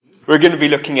We're going to be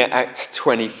looking at Acts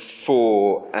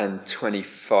 24 and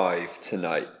 25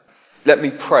 tonight. Let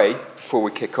me pray before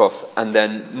we kick off, and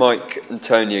then Mike and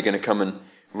Tony are going to come and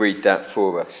read that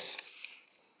for us.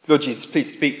 Lord Jesus,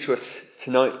 please speak to us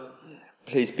tonight.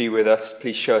 Please be with us.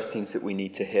 Please show us things that we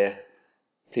need to hear.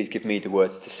 Please give me the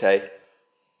words to say.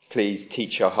 Please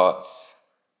teach our hearts.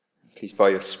 Please, by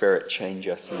your Spirit, change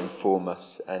us and inform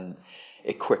us and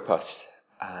equip us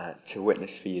to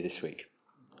witness for you this week.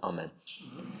 Amen.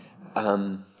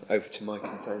 Over to Mike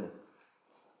and Tony.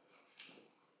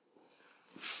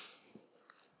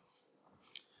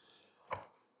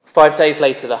 "5 days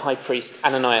later, the high priest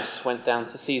Ananias went down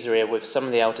to Caesarea with some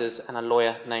of the elders and a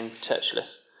lawyer named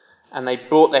Tertullus, and they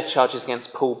brought their charges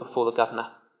against Paul before the governor.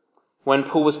 When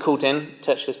Paul was called in,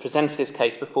 Tertullus presented his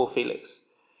case before Felix.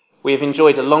 "We have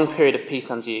enjoyed a long period of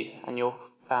peace under you, and your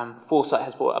foresight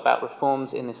has brought about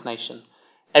reforms in this nation.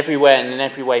 Everywhere and in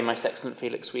every way, most excellent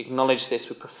Felix, we acknowledge this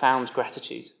with profound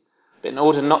gratitude. But in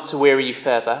order not to weary you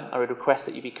further, I would request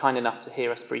that you be kind enough to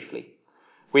hear us briefly.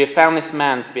 We have found this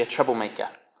man to be a troublemaker,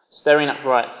 stirring up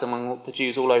riots among the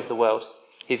Jews all over the world.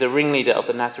 He's a ringleader of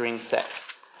the Nazarene sect,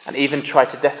 and even tried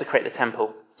to desecrate the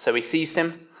temple. So we seized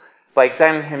him. By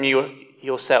examining him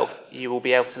yourself, you will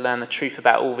be able to learn the truth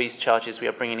about all these charges we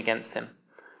are bringing against him."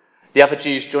 The other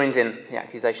Jews joined in the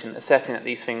accusation, asserting that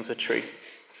these things were true.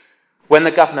 When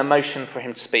the governor motioned for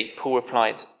him to speak, Paul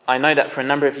replied, "I know that for a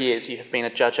number of years you have been a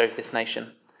judge over this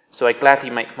nation, so I gladly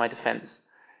make my defence.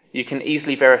 You can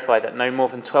easily verify that no more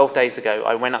than 12 days ago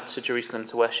I went up to Jerusalem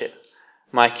to worship.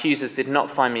 My accusers did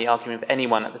not find me arguing with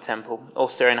anyone at the temple, or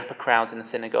stirring up a crowd in the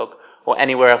synagogue, or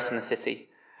anywhere else in the city,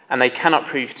 and they cannot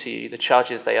prove to you the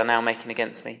charges they are now making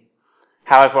against me.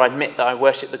 However, I admit that I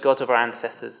worship the God of our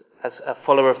ancestors as a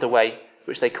follower of the way,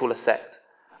 which they call a sect.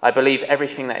 I believe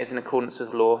everything that is in accordance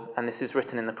with law, and this is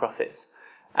written in the prophets.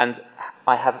 And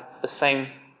I have the same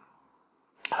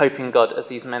hope in God as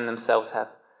these men themselves have,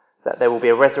 that there will be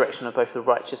a resurrection of both the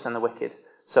righteous and the wicked.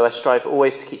 So I strive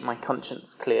always to keep my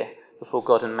conscience clear before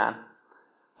God and man.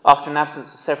 After an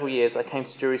absence of several years, I came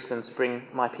to Jerusalem to bring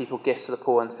my people gifts to the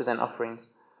poor and to present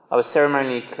offerings. I was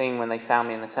ceremonially clean when they found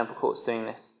me in the temple courts doing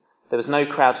this. There was no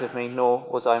crowd with me, nor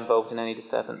was I involved in any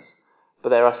disturbance. But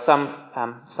there are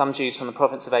some Jews from the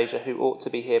province of Asia who ought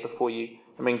to be here before you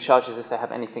and bring charges if they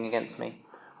have anything against me.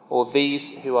 Or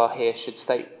these who are here should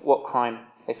state what crime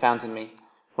they found in me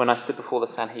when I stood before the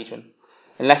Sanhedrin.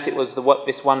 Unless it was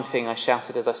this one thing I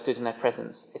shouted as I stood in their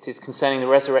presence, it is concerning the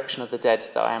resurrection of the dead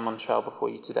that I am on trial before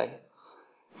you today."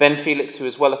 Then Felix, who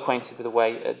was well acquainted with the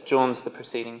way, adjourned the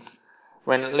proceedings.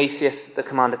 When Lysias the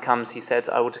commander comes, he said,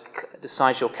 "I will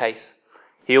decide your case."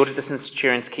 He ordered the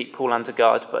centurion to keep Paul under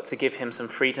guard, but to give him some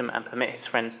freedom and permit his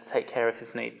friends to take care of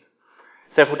his needs.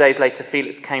 Several days later,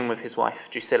 Felix came with his wife,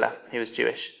 Drusilla, who was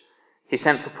Jewish. He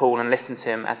sent for Paul and listened to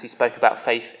him as he spoke about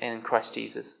faith in Christ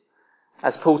Jesus.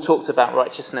 As Paul talked about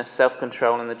righteousness,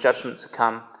 self-control, and the judgment to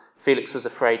come, Felix was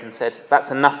afraid and said, "That's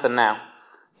enough for now.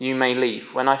 You may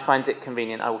leave. When I find it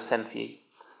convenient, I will send for you."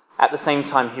 At the same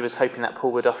time, he was hoping that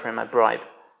Paul would offer him a bribe,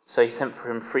 so he sent for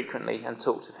him frequently and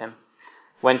talked with him.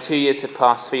 When 2 years had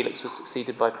passed, Felix was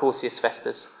succeeded by Porcius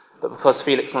Festus, but because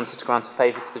Felix wanted to grant a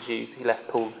favour to the Jews, he left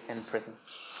Paul in prison.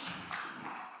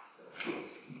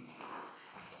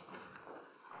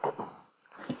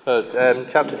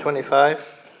 Chapter 25.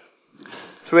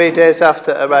 3 days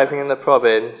after arriving in the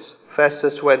province,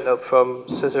 Festus went up from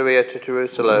Caesarea to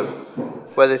Jerusalem,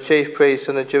 where the chief priests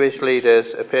and the Jewish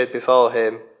leaders appeared before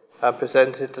him and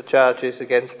presented the charges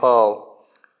against Paul.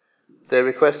 They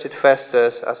requested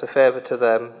Festus, as a favour to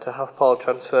them, to have Paul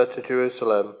transferred to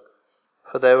Jerusalem,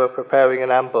 for they were preparing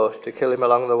an ambush to kill him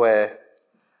along the way.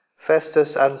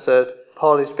 Festus answered,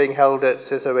 "Paul is being held at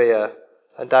Caesarea,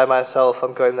 and I myself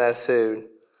am going there soon.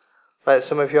 Let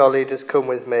some of your leaders come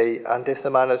with me, and if the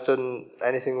man has done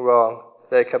anything wrong,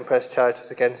 they can press charges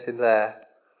against him there."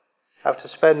 After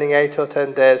spending 8 or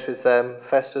 10 days with them,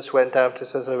 Festus went down to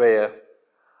Caesarea.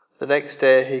 The next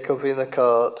day he convened the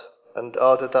court and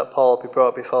ordered that Paul be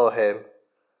brought before him.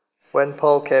 When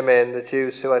Paul came in, the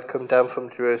Jews who had come down from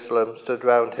Jerusalem stood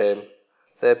round him.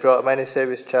 They brought many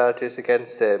serious charges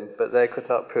against him, but they could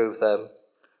not prove them.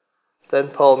 Then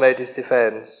Paul made his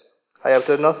defence. "I have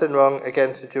done nothing wrong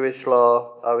against the Jewish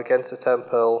law, or against the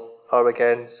temple, or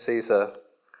against Caesar."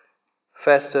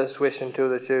 Festus, wishing to do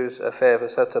the Jews a favour,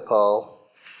 said to Paul,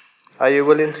 "Are you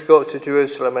willing to go up to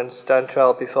Jerusalem and stand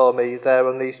trial before me there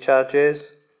on these charges?"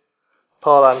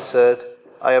 Paul answered,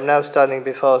 "I am now standing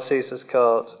before Caesar's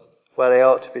court, where I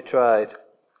ought to be tried.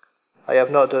 I have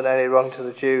not done any wrong to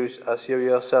the Jews, as you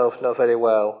yourself know very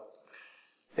well.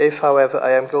 If, however,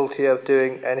 I am guilty of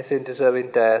doing anything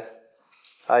deserving death,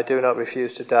 I do not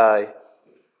refuse to die.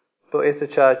 But if the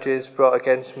charges brought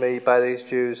against me by these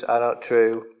Jews are not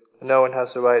true, and no one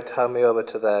has the right to hand me over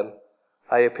to them,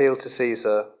 I appeal to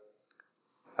Caesar."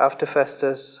 After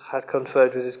Festus had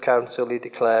conferred with his council, he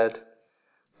declared,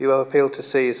 "You have appealed to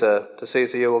Caesar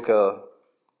you will go."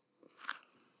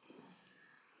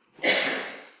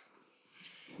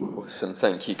 Awesome,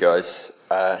 thank you guys.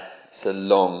 It's a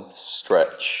long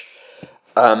stretch.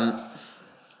 I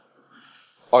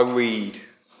read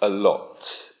a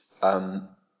lot.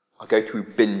 I go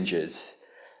through binges.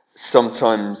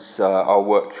 Sometimes I'll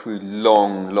work through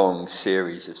long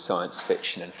series of science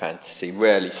fiction and fantasy,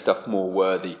 rarely stuff more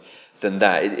worthy than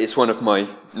that. It's one of my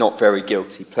not very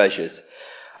guilty pleasures.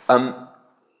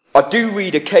 I do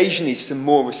read occasionally some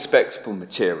more respectable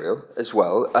material as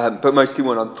well, but mostly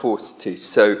when I'm forced to.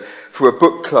 So for a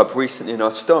book club recently in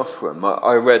our staff room,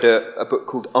 I read a book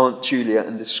called Aunt Julia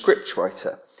and the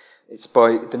Scriptwriter. It's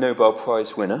by the Nobel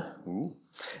Prize winner,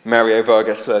 Mario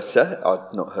Vargas Llosa.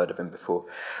 I'd not heard of him before.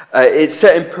 It's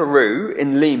set in Peru,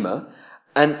 in Lima,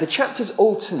 and the chapters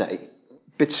alternate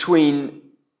between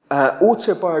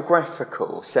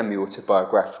autobiographical,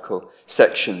 semi-autobiographical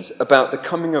sections about the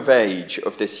coming of age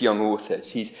of this young author.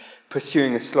 He's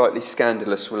pursuing a slightly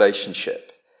scandalous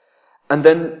relationship. And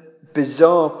then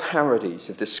bizarre parodies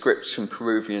of the scripts from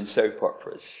Peruvian soap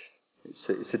operas.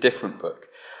 It's a different book.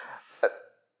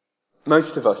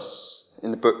 Most of us in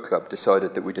the book club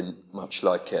decided that we didn't much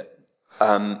like it,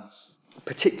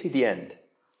 particularly the end.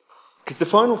 Because the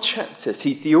final chapter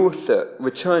sees the author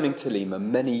returning to Lima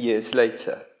many years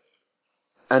later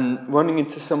and running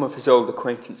into some of his old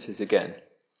acquaintances again.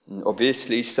 And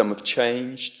obviously, some have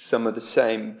changed, some are the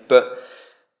same, but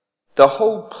the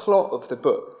whole plot of the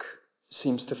book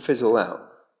seems to fizzle out.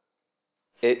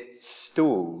 It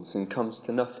stalls and comes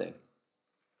to nothing.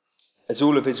 As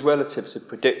all of his relatives had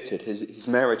predicted, his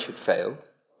marriage had failed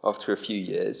after a few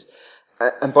years,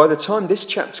 and by the time this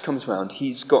chapter comes round,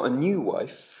 he's got a new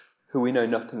wife, who we know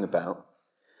nothing about,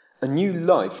 a new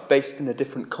life based in a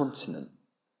different continent,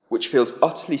 which feels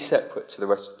utterly separate to the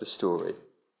rest of the story.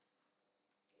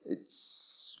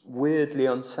 It's weirdly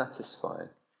unsatisfying.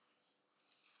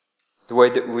 The way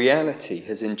that reality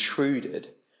has intruded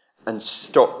and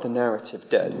stopped the narrative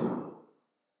dead.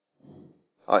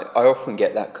 I often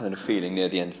get that kind of feeling near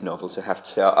the end of novels, I have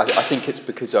to say. I think it's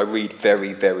because I read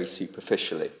very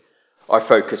superficially. I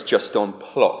focus just on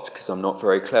plot because I'm not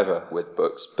very clever with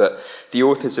books, but the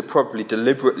authors are probably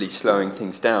deliberately slowing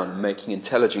things down and making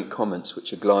intelligent comments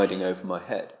which are gliding over my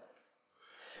head.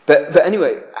 But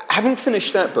anyway, having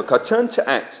finished that book, I turned to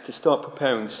Acts to start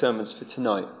preparing sermons for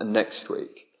tonight and next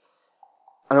week.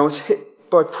 And I was hit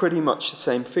by pretty much the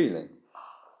same feeling.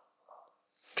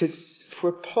 Because for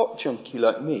a plot junkie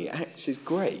like me, Acts is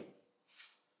great.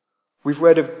 We've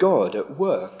read of God at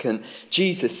work and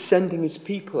Jesus sending his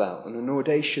people out on an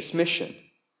audacious mission.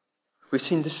 We've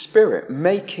seen the Spirit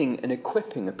making and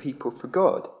equipping a people for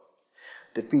God.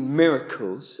 There have been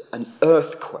miracles and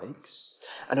earthquakes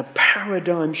and a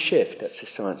paradigm shift, that's a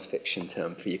science fiction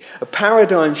term for you, a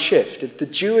paradigm shift of the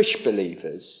Jewish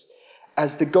believers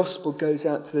as the gospel goes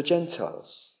out to the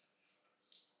Gentiles.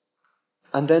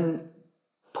 And then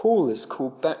Paul is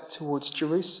called back towards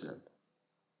Jerusalem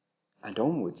and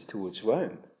onwards towards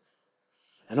Rome.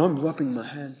 And I'm rubbing my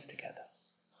hands together.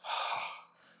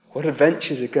 What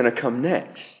adventures are going to come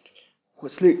next?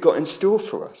 What's Luke got in store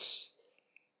for us?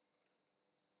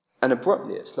 And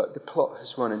abruptly, it's like the plot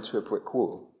has run into a brick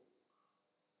wall.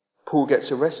 Paul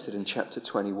gets arrested in chapter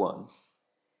 21,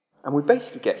 and we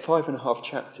basically get 5.5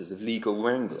 chapters of legal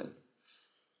wrangling.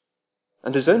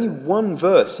 And there's only one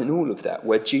verse in all of that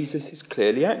where Jesus is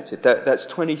clearly active. That's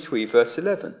 23 verse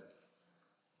 11.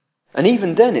 And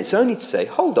even then, it's only to say,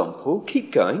 hold on, Paul,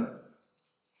 keep going.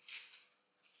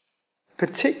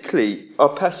 Particularly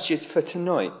our passages for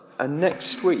tonight and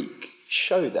next week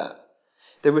show that.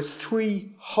 There were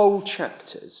 3 whole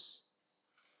chapters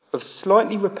of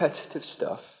slightly repetitive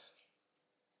stuff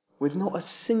with not a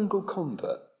single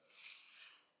convert,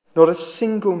 not a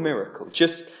single miracle,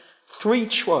 just 3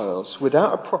 trials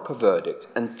without a proper verdict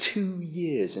and 2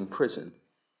 years in prison.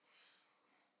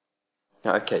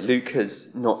 Now, okay, Luke has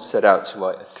not set out to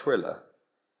write a thriller,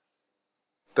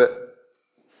 but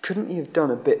couldn't he have done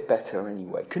a bit better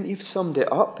anyway? Couldn't he have summed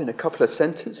it up in a couple of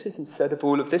sentences instead of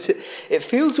all of this? It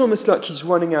feels almost like he's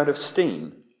running out of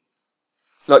steam,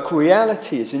 like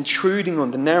reality is intruding on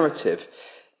the narrative,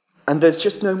 and there's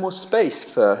just no more space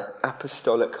for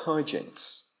apostolic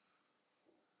hijinks.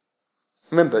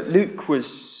 Remember, Luke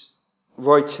was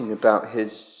writing about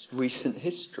his recent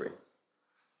history.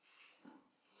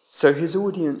 So his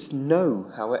audience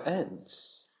know how it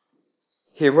ends.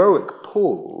 Heroic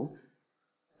Paul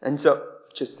ends up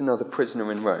just another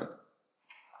prisoner in Rome.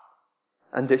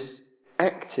 And this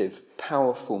active,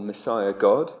 powerful Messiah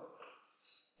God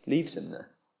leaves him there.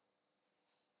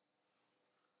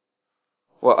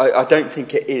 Well, I don't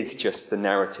think it is just the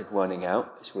narrative running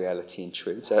out, it's reality and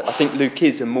truth. I think Luke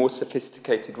is a more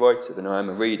sophisticated writer than I am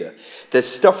a reader. There's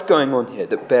stuff going on here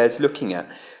that bears looking at,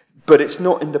 but it's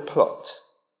not in the plot.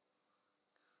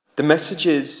 The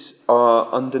messages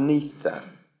are underneath that.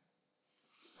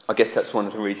 I guess that's one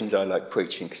of the reasons I like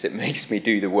preaching, because it makes me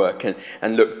do the work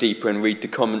and look deeper and read the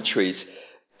commentaries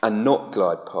and not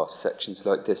glide past sections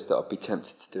like this that I'd be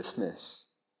tempted to dismiss.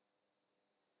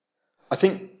 I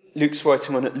think Luke's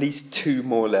writing on at least two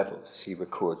more levels as he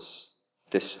records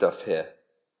this stuff here.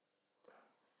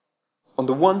 On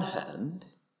the one hand,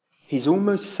 he's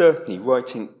almost certainly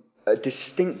writing a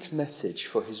distinct message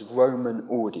for his Roman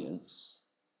audience.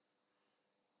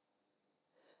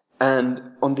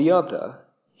 And on the other,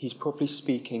 he's probably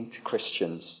speaking to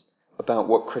Christians about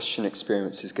what Christian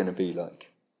experience is going to be like.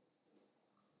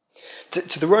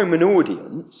 To the Roman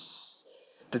audience,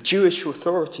 the Jewish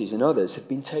authorities and others have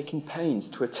been taking pains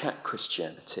to attack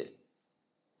Christianity.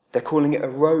 They're calling it a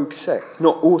rogue sect,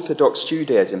 not Orthodox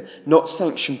Judaism, not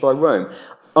sanctioned by Rome,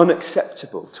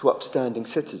 unacceptable to upstanding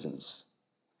citizens.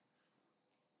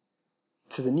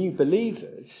 To the new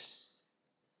believers,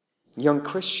 young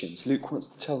Christians, Luke wants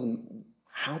to tell them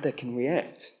how they can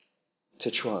react to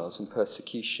trials and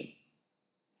persecution.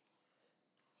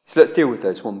 So let's deal with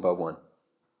those one by one.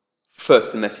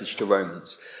 First, the message to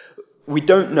Romans. We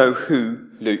don't know who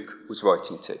Luke was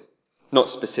writing to, not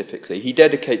specifically. He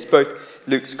dedicates both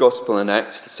Luke's Gospel and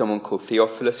Acts to someone called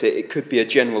Theophilus. It could be a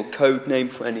general code name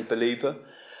for any believer.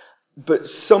 But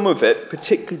some of it,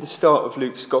 particularly the start of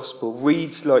Luke's Gospel,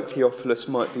 reads like Theophilus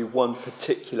might be one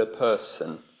particular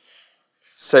person.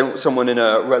 So someone in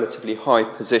a relatively high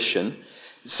position,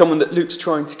 someone that Luke's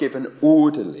trying to give an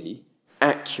orderly,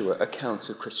 accurate account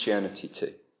of Christianity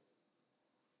to.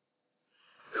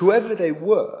 Whoever they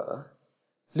were,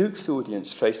 Luke's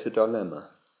audience faced a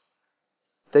dilemma.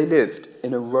 They lived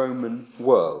in a Roman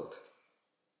world.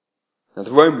 Now,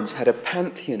 the Romans had a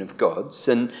pantheon of gods,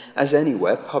 and as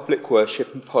anywhere, public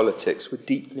worship and politics were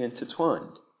deeply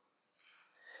intertwined.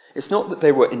 It's not that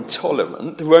they were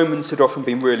intolerant. The Romans had often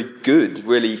been really good,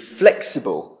 really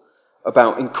flexible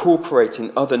about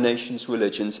incorporating other nations'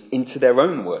 religions into their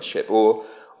own worship, or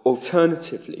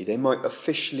alternatively, they might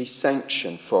officially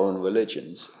sanction foreign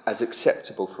religions as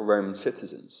acceptable for Roman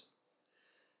citizens.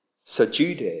 So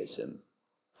Judaism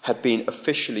had been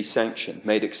officially sanctioned,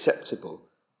 made acceptable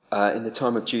in the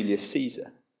time of Julius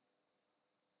Caesar.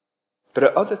 But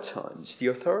at other times, the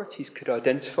authorities could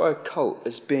identify a cult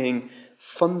as being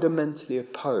fundamentally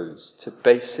opposed to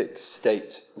basic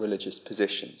state religious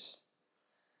positions.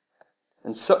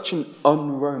 And such an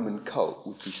un-Roman cult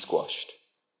would be squashed.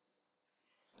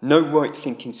 No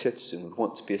right-thinking citizen would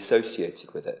want to be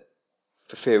associated with it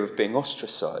for fear of being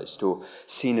ostracised or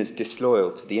seen as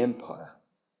disloyal to the empire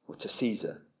or to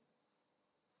Caesar.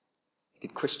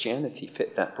 Did Christianity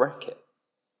fit that bracket?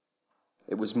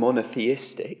 It was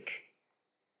monotheistic,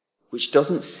 which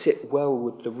doesn't sit well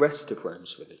with the rest of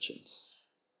Rome's religions.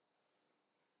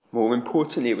 More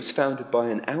importantly, it was founded by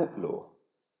an outlaw.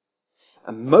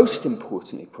 And most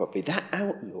importantly, probably, that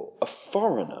outlaw, a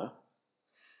foreigner,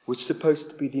 was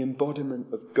supposed to be the embodiment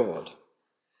of God,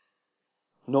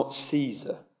 not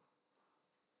Caesar.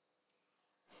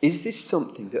 Is this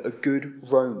something that a good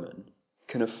Roman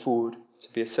can afford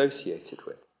to be associated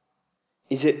with?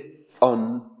 Is it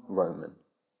un-Roman?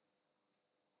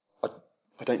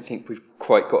 I don't think we've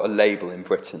quite got a label in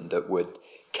Britain that would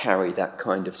carry that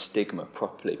kind of stigma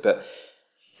properly, but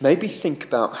maybe think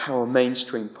about how a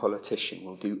mainstream politician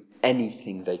will do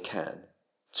anything they can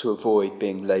to avoid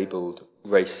being labelled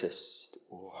racist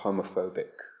or homophobic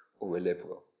or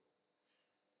illiberal.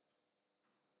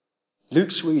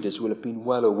 Luke's readers will have been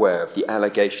well aware of the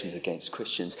allegations against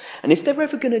Christians, and if they're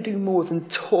ever going to do more than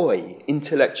toy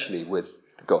intellectually with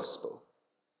the gospel,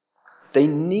 they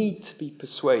need to be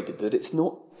persuaded that it's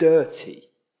not dirty,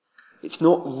 it's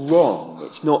not wrong,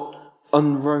 it's not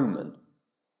un-Roman.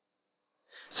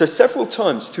 So several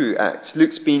times through Acts,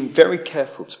 Luke's been very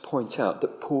careful to point out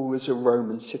that Paul is a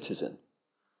Roman citizen.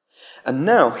 And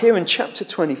now, here in chapter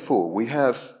 24, we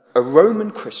have a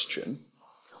Roman Christian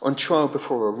on trial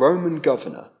before a Roman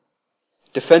governor,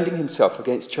 defending himself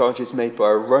against charges made by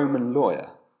a Roman lawyer.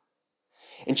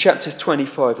 In chapters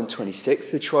 25 and 26,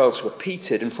 the trial's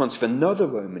repeated in front of another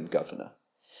Roman governor,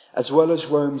 as well as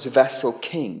Rome's vassal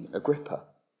king, Agrippa.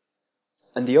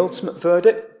 And the ultimate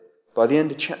verdict, by the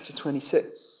end of chapter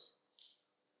 26,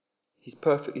 he's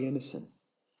perfectly innocent.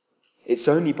 It's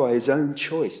only by his own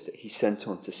choice that he's sent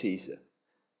on to Caesar.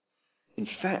 In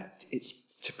fact, it's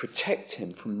to protect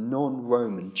him from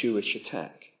non-Roman Jewish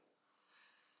attack.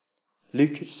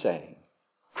 Luke is saying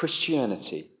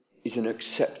Christianity is an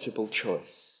acceptable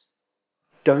choice.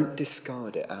 Don't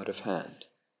discard it out of hand.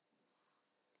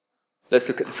 Let's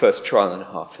look at the first trial and a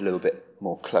half a little bit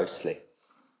more closely.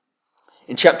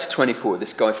 In chapter 24,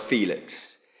 this guy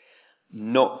Felix,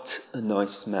 not a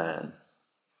nice man,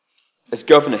 as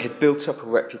governor, had built up a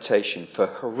reputation for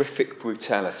horrific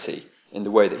brutality in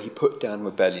the way that he put down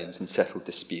rebellions and settled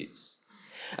disputes.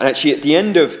 And actually, at the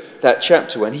end of that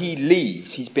chapter, when he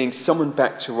leaves, he's being summoned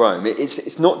back to Rome.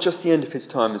 It's not just the end of his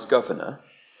time as governor.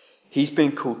 He's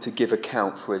being called to give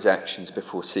account for his actions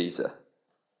before Caesar.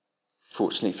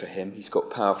 Fortunately for him, he's got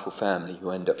powerful family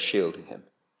who end up shielding him.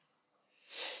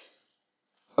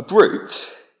 A brute,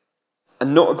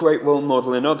 and not a great role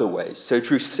model in other ways. So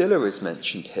Drusilla is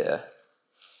mentioned here.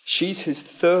 She's his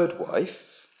third wife.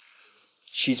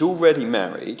 She's already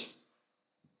married.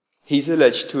 He's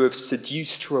alleged to have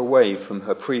seduced her away from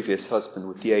her previous husband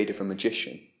with the aid of a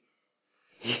magician.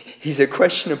 He's a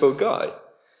questionable guy.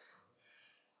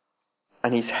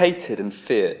 And he's hated and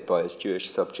feared by his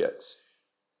Jewish subjects.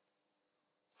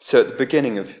 So at the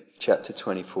beginning of chapter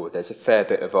 24, there's a fair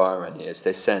bit of irony as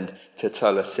they send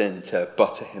Tertullus in to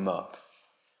butter him up,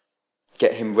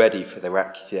 get him ready for their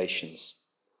accusations.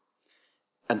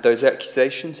 And those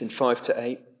accusations in 5 to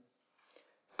 8,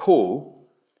 Paul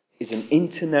is an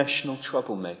international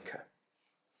troublemaker.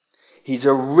 He's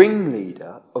a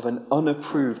ringleader of an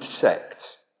unapproved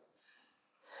sect.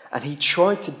 And he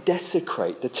tried to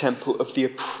desecrate the temple of the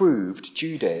approved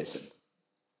Judaism.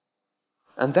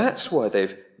 And that's why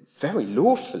they've very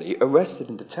lawfully arrested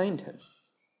and detained him.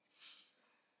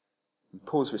 And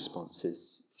Paul's response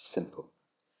is simple.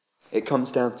 It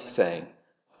comes down to saying,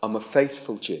 I'm a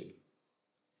faithful Jew.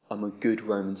 I'm a good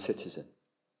Roman citizen.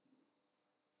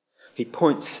 He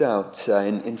points out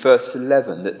in verse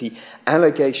 11 that the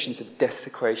allegations of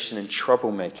desecration and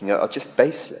troublemaking are just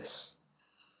baseless.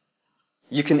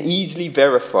 You can easily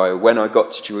verify when I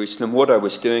got to Jerusalem what I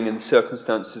was doing and the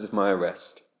circumstances of my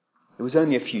arrest. It was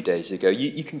only a few days ago.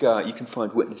 You can go out, you can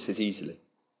find witnesses easily.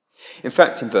 In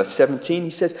fact, in verse 17, he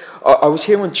says, I was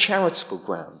here on charitable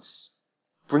grounds,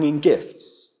 bringing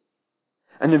gifts.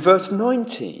 And in verse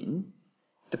 19,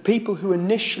 the people who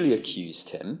initially accused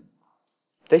him,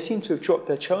 they seem to have dropped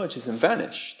their charges and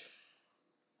vanished.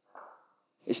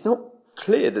 It's not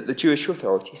clear that the Jewish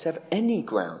authorities have any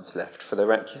grounds left for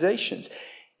their accusations.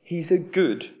 He's a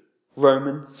good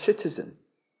Roman citizen.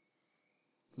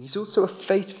 He's also a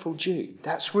faithful Jew.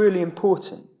 That's really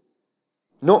important.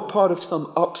 Not part of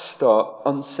some upstart,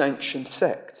 unsanctioned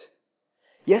sect.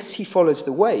 Yes, he follows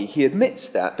the way. He admits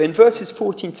that. But in verses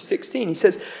 14 to 16, he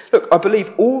says, look, I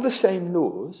believe all the same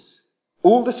laws,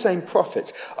 all the same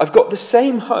prophets. I've got the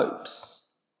same hopes.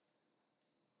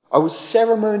 I was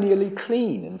ceremonially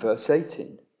clean in verse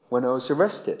 18 when I was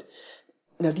arrested.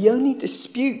 Now, the only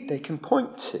dispute they can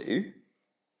point to,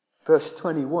 verse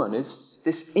 21, is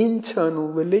this internal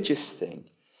religious thing,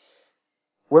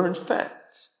 where in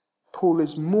fact, Paul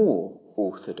is more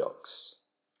orthodox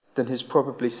than his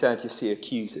probably Sadducee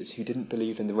accusers who didn't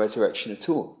believe in the resurrection at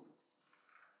all.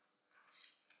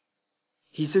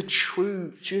 He's a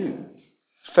true Jew,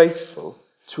 faithful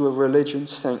to a religion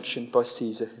sanctioned by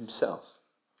Caesar himself.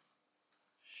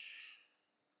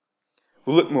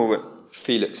 We'll look more at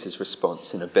Felix's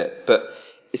response in a bit, but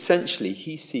essentially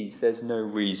he sees there's no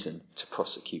reason to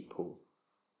prosecute Paul.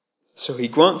 So he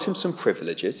grants him some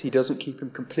privileges. He doesn't keep him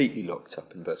completely locked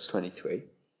up in verse 23.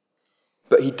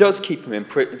 But he does keep him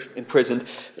imprisoned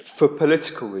for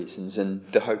political reasons and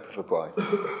the hope of a bribe.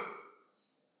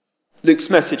 Luke's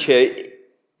message here,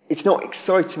 it's not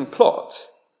exciting plot.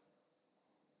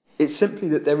 It's simply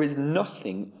that there is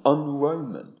nothing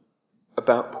un-Roman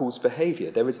about Paul's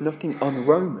behaviour. There is nothing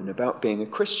un-Roman about being a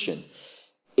Christian.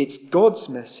 It's God's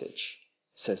message,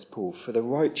 says Paul, for the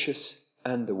righteous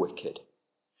and the wicked,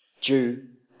 Jew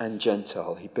and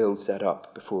Gentile. He builds that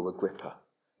up before Agrippa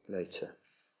later.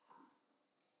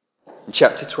 In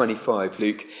chapter 25,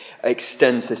 Luke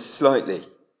extends this slightly.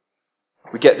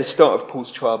 We get the start of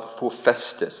Paul's trial before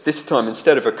Festus. This time,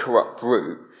 instead of a corrupt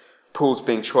brute, Paul's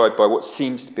being tried by what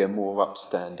seems to be a more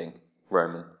upstanding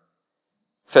Roman.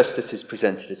 Festus is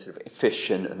presented as sort of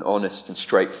efficient and honest and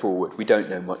straightforward. We don't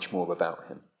know much more about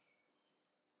him.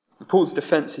 And Paul's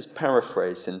defence is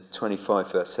paraphrased in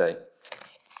 25 verse 8. It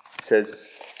says,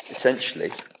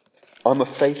 essentially, I'm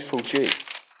a faithful Jew.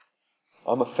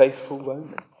 I'm a faithful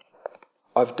Roman.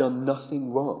 I've done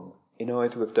nothing wrong in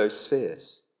either of those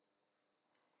spheres.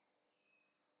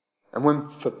 And when,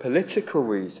 for political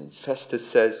reasons, Festus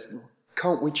says,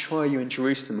 can't we try you in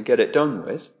Jerusalem and get it done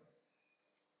with?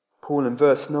 Paul in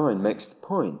verse 9 makes the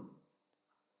point.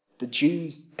 The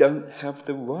Jews don't have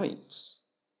the rights.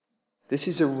 This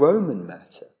is a Roman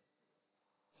matter,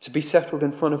 to be settled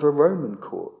in front of a Roman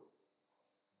court.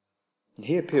 And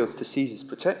he appeals to Caesar's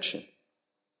protection,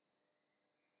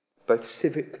 both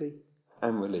civically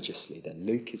and religiously. Then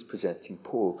Luke is presenting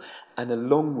Paul, and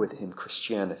along with him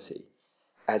Christianity,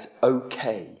 as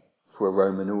okay for a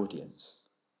Roman audience.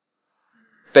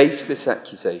 Baseless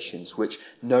accusations which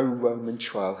no Roman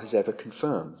trial has ever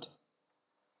confirmed.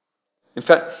 In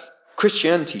fact,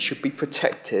 Christianity should be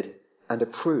protected and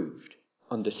approved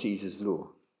under Caesar's law.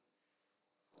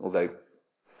 Although,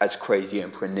 as crazy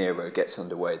Emperor Nero gets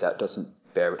underway, that doesn't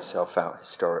bear itself out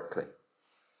historically.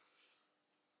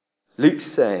 Luke's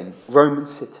saying Roman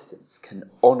citizens can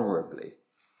honourably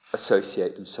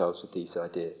associate themselves with these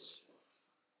ideas.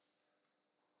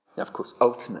 Now, of course,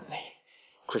 ultimately,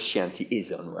 Christianity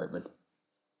is un-Roman.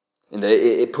 And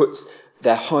it puts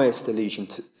their highest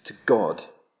allegiance to God,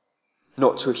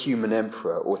 not to a human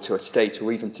emperor or to a state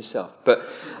or even to self. But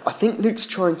I think Luke's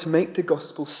trying to make the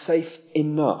gospel safe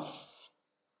enough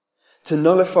to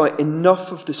nullify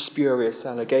enough of the spurious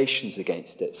allegations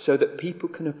against it so that people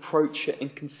can approach it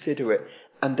and consider it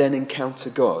and then encounter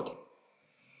God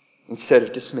instead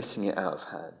of dismissing it out of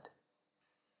hand.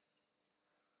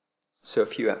 So a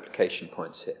few application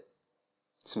points here.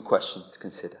 Some questions to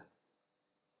consider.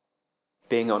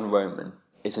 Being un-Roman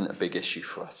isn't a big issue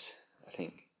for us, I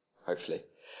think, hopefully.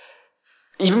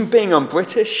 Even being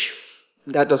un-British,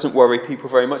 that doesn't worry people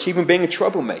very much. Even being a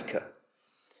troublemaker.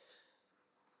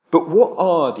 But what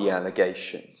are the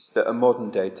allegations that a modern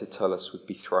day Tertullus would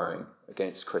be throwing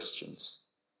against Christians?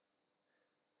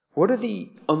 What are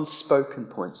the unspoken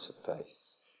points of faith?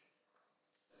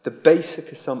 The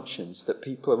basic assumptions that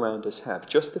people around us have,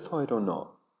 justified or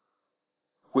not,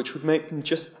 which would make them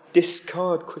just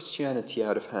discard Christianity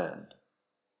out of hand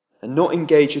and not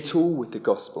engage at all with the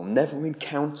gospel, never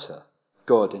encounter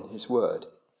God in his word.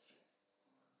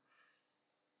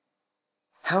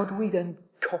 How do we then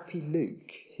copy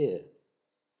Luke here?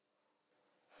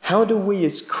 How do we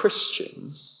as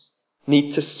Christians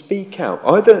need to speak out,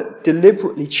 either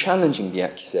deliberately challenging the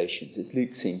accusations, as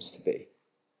Luke seems to be,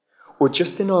 or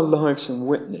just in our lives and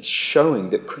witness showing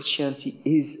that Christianity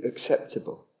is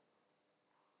acceptable,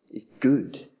 is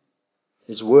good,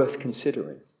 is worth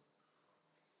considering?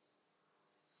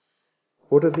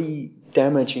 What are the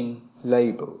damaging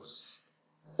labels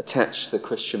attached to the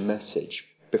Christian message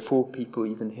before people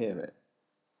even hear it?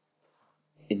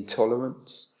 Intolerant,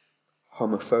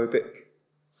 homophobic,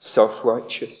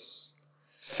 self-righteous,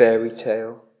 fairy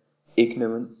tale,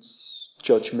 ignorant,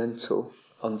 judgmental,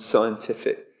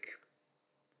 unscientific.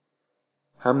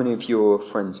 How many of your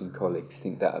friends and colleagues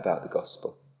think that about the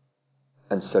gospel,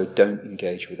 and so don't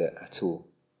engage with it at all?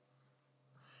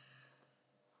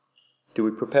 Do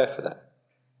we prepare for that?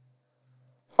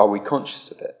 Are we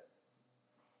conscious of it?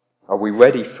 Are we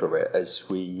ready for it as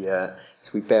we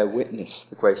bear witness to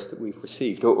the grace that we've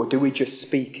received? Or do we just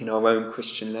speak in our own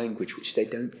Christian language, which they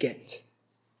don't get?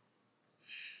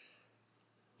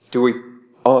 Do we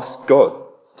ask God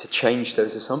to change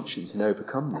those assumptions and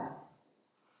overcome them?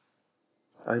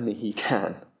 Only he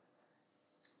can.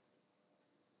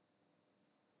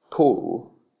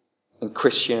 Paul and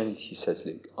Christianity, says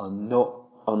Luke, are not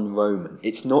un-Roman.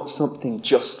 It's not something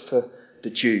just for the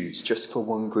Jews, just for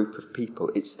one group of people.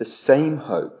 It's the same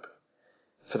hope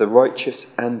for the righteous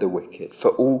and the wicked, for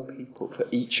all people, for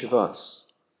each of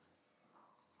us.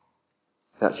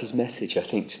 That's his message, I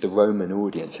think, to the Roman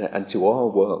audience and to our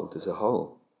world as a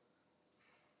whole.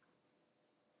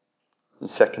 And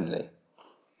secondly,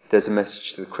 there's a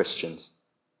message to the Christians.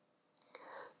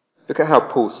 Look at how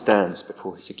Paul stands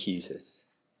before his accusers.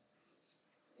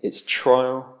 It's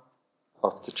trial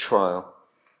after trial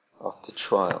after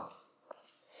trial.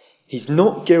 He's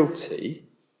not guilty,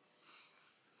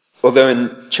 although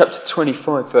in chapter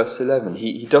 25, verse 11,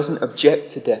 he doesn't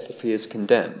object to death if he is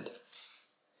condemned.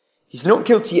 He's not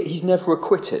guilty, yet he's never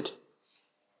acquitted.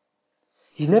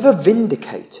 He's never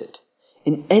vindicated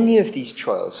in any of these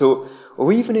trials,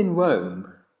 or even in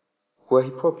Rome, where he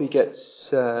probably gets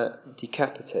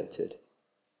decapitated.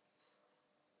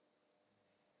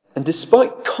 And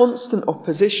despite constant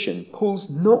opposition, Paul's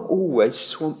not always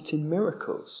swamped in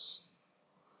miracles,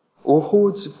 or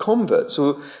hordes of converts,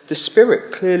 or the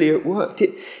Spirit clearly at work.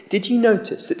 Did you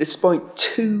notice that despite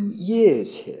 2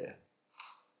 years here,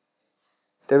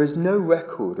 there is no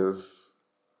record of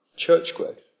church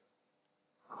growth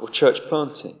or church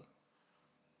planting?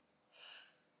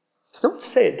 It's not to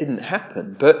say it didn't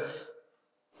happen, but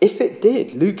if it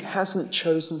did, Luke hasn't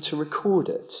chosen to record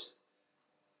it.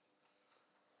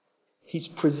 he's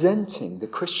presenting the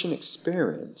Christian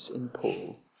experience in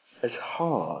Paul as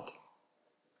hard,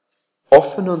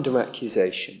 often under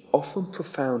accusation, often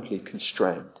profoundly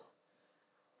constrained.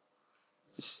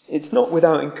 It's not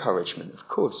without encouragement, of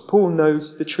course. Paul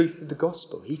knows the truth of the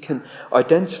gospel. He can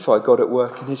identify God at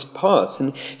work in his past.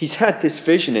 And he's had this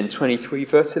vision in 23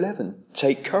 verse 11.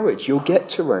 Take courage, you'll get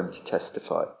to Rome to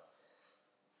testify.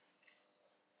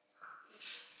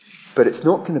 But it's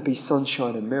not going to be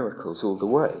sunshine and miracles all the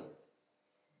way.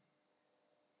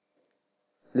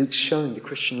 Luke's showing the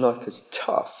Christian life as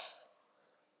tough,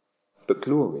 but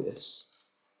glorious.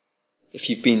 If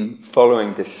you've been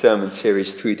following this sermon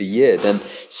series through the year, then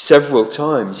several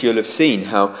times you'll have seen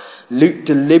how Luke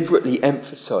deliberately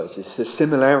emphasises the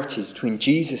similarities between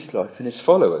Jesus' life and his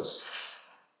followers.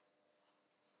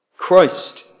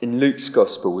 Christ, in Luke's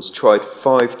Gospel, was tried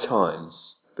 5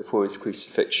 times before his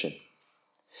crucifixion.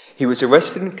 He was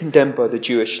arrested and condemned by the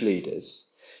Jewish leaders,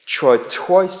 tried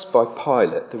twice by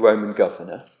Pilate, the Roman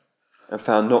governor, and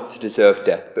found not to deserve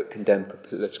death but condemned for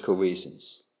political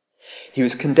reasons. He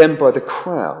was condemned by the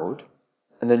crowd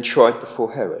and then tried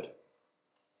before Herod.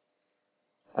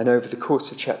 And over the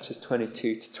course of chapters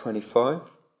 22 to 25,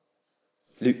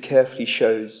 Luke carefully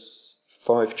shows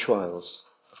 5 trials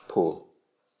of Paul.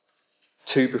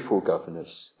 2 before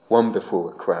governors, 1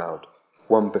 before a crowd,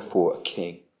 1 before a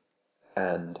king,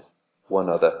 and 1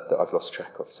 other that I've lost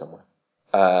track of somewhere.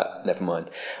 Never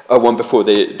mind. 1 before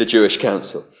the Jewish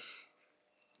council.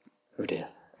 Oh dear.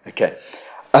 Okay.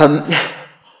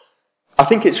 I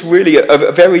think it's really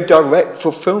a very direct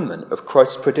fulfillment of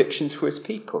Christ's predictions for his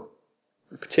people,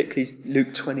 particularly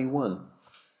Luke 21.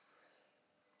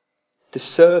 The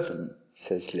servant,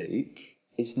 says Luke,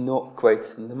 is not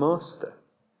greater than the master.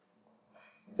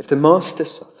 If the master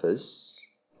suffers,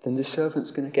 then the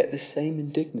servant's going to get the same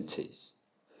indignities.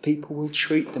 People will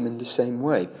treat them in the same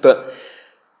way. But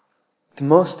the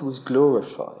master was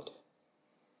glorified,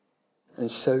 and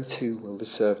so too will the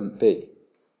servant be.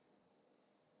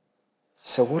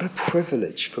 So what a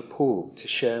privilege for Paul to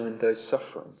share in those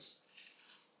sufferings.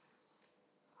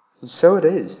 And so it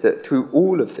is that through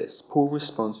all of this, Paul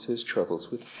responds to his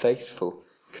troubles with faithful,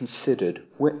 considered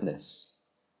witness.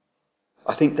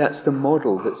 I think that's the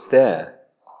model that's there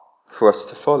for us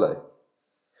to follow.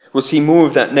 We'll see more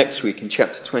of that next week in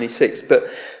chapter 26, but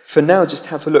for now just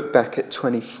have a look back at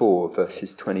 24,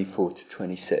 verses 24 to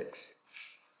 26.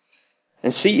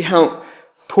 And see how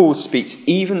Paul speaks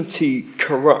even to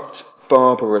corrupt,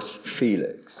 barbarous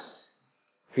Felix,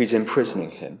 who's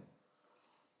imprisoning him,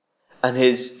 and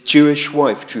his Jewish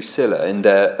wife Drusilla in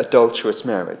their adulterous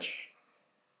marriage.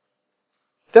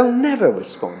 They'll never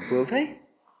respond, will they?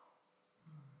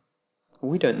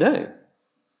 We don't know.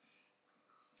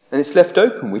 And it's left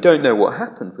open. We don't know what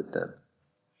happened with them.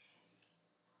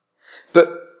 But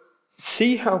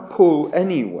see how Paul,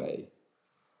 anyway,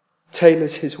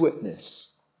 tailors his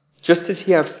witness, just as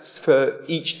he has for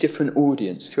each different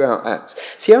audience throughout Acts.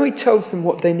 See how he tells them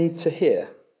what they need to hear.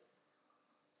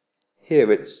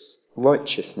 Here it's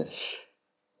righteousness,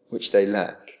 which they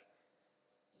lack,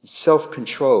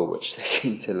 self-control, which they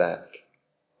seem to lack,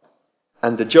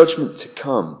 and the judgment to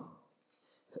come.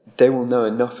 They will know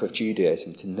enough of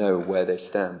Judaism to know where they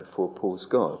stand before Paul's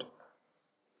God.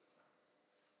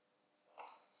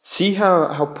 See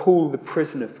how Paul, the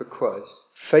prisoner for Christ,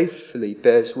 faithfully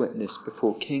bears witness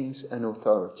before kings and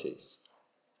authorities,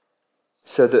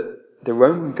 so that the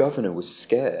Roman governor was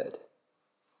scared.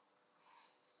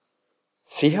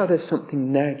 See how there's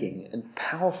something nagging and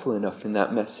powerful enough in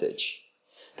that message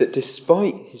that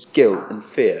despite his guilt and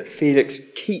fear, Felix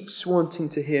keeps wanting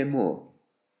to hear more.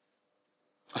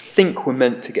 I think we're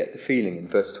meant to get the feeling in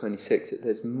verse 26 that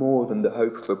there's more than the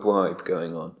hope of a bribe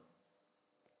going on.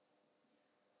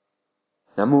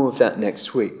 Now, more of that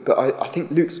next week, but I think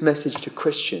Luke's message to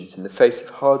Christians in the face of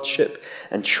hardship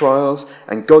and trials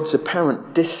and God's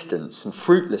apparent distance and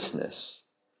fruitlessness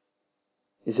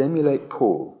is emulate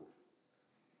Paul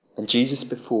and Jesus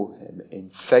before him in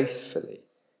faithfully,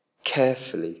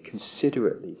 carefully,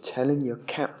 considerately telling your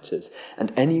captors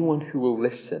and anyone who will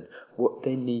listen what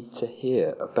they need to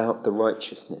hear about the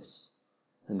righteousness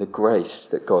and the grace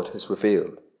that God has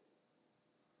revealed.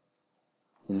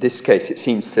 In this case, it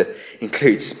seems to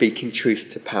include speaking truth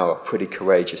to power pretty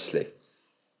courageously,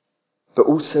 but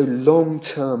also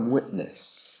long-term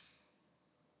witness.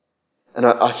 And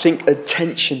I think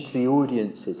attention to the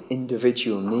audience's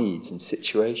individual needs and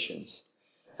situations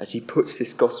as he puts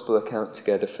this gospel account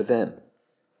together for them.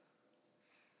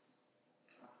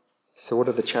 So what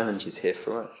are the challenges here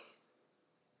for us?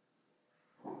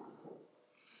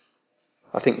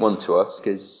 I think one to ask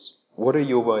is, what are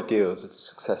your ideals of a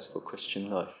successful Christian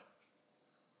life?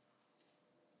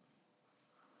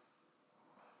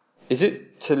 Is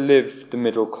it to live the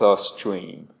middle class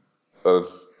dream of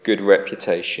good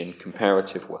reputation,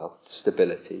 comparative wealth,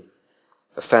 stability,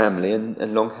 a family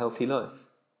and long healthy life?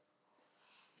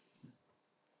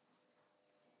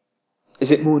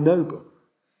 Is it more noble?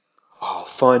 I'll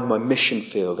find my mission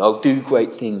field, I'll do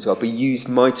great things, I'll be used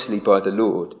mightily by the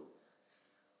Lord.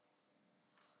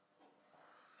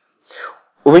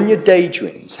 Or in your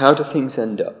daydreams, how do things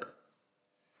end up?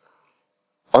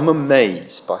 I'm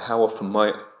amazed by how often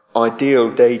my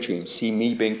ideal daydreams see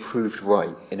me being proved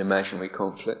right in imaginary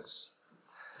conflicts.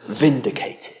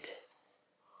 Vindicated.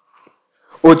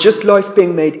 Or just life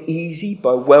being made easy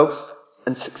by wealth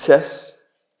and success.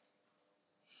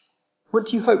 What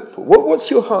do you hope for? What's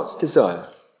your heart's desire?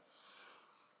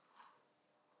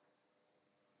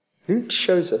 Luke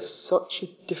shows us such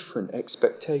a different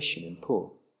expectation in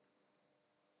Paul.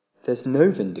 There's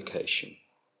no vindication,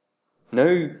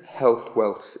 no health,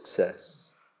 wealth,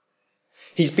 success.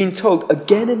 He's been told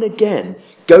again and again,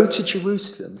 go to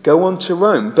Jerusalem, go on to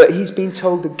Rome, but he's been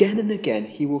told again and again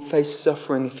he will face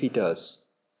suffering if he does.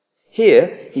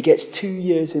 Here, he gets 2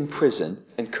 years in prison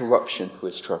and corruption for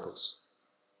his troubles.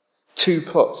 2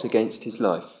 plots against his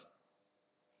life.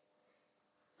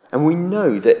 And we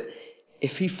know that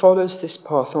if he follows this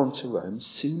path on to Rome,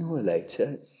 sooner or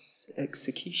later it's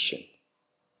execution.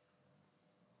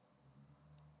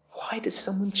 Why does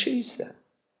someone choose that?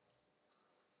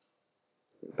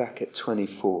 Look back at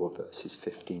 24 verses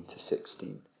 15 to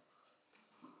 16.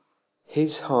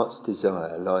 His heart's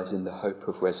desire lies in the hope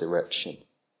of resurrection.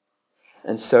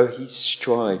 And so he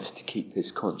strives to keep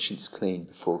his conscience clean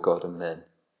before God and men.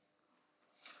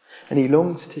 And he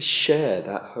longs to share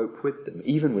that hope with them,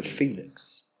 even with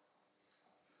Felix.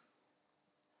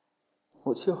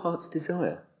 What's your heart's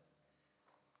desire?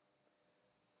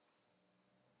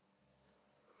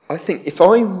 I think if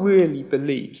I really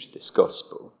believed this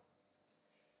gospel,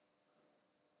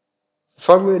 if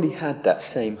I really had that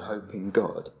same hope in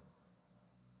God,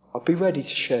 I'd be ready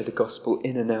to share the gospel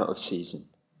in and out of season.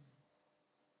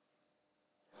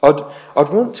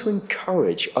 I'd want to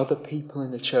encourage other people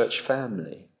in the church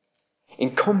family,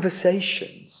 in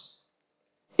conversations,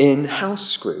 in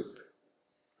house group.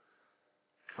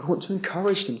 I want to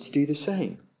encourage them to do the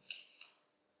same.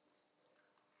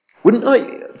 Wouldn't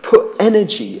I put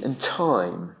energy and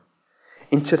time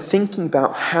into thinking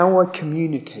about how I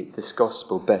communicate this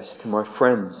gospel best to my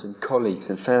friends and colleagues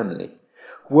and family,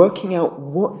 working out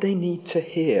what they need to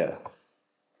hear,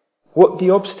 what the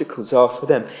obstacles are for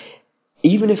them,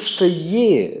 even if for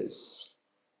years,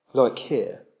 like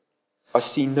here, I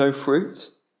see no fruit?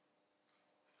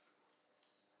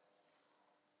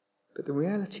 But the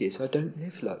reality is I don't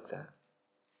live like that.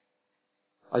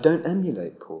 I don't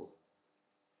emulate Paul.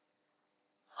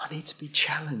 I need to be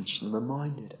challenged and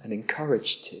reminded and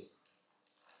encouraged to.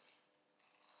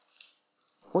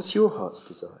 What's your heart's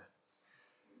desire?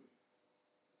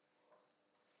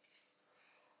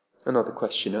 Another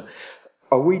question.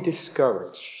 Are we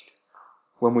discouraged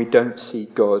when we don't see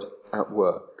God at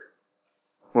work?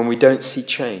 When we don't see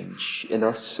change in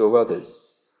us or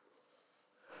others?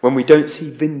 When we don't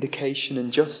see vindication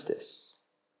and justice?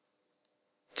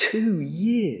 2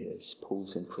 years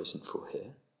Paul's in prison for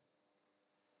here,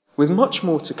 with much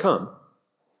more to come.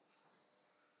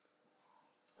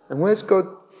 And where's God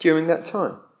during that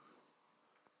time?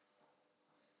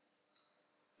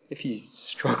 If you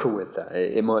struggle with that,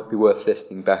 it might be worth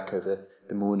listening back over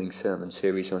the morning sermon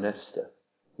series on Esther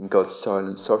and God's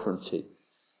silent sovereignty.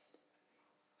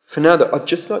 For now, though, I'd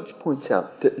just like to point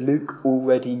out that Luke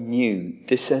already knew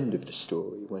this end of the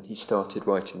story when he started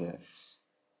writing Acts.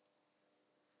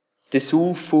 This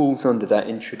all falls under that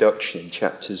introduction in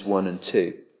chapters 1 and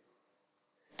 2.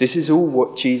 This is all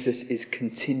what Jesus is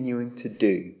continuing to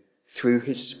do through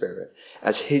his Spirit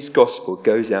as his gospel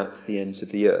goes out to the ends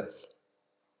of the earth.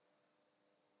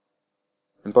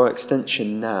 And by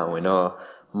extension now in our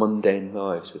mundane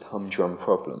lives with humdrum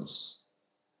problems,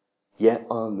 yet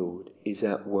our Lord is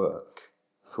at work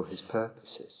for his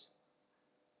purposes.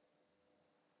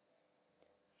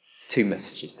 2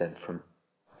 messages then from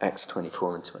Acts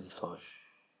 24 and 25.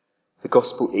 The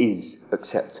gospel is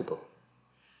acceptable.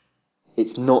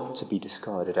 It's not to be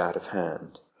discarded out of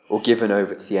hand or given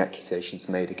over to the accusations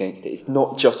made against it. It's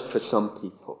not just for some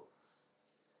people.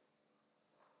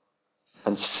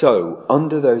 And so,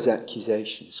 under those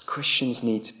accusations, Christians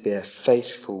need to bear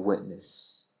faithful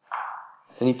witness.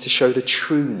 They need to show the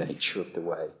true nature of the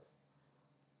way.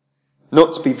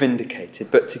 Not to be vindicated,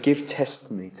 but to give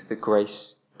testimony to the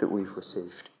grace that we've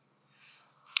received.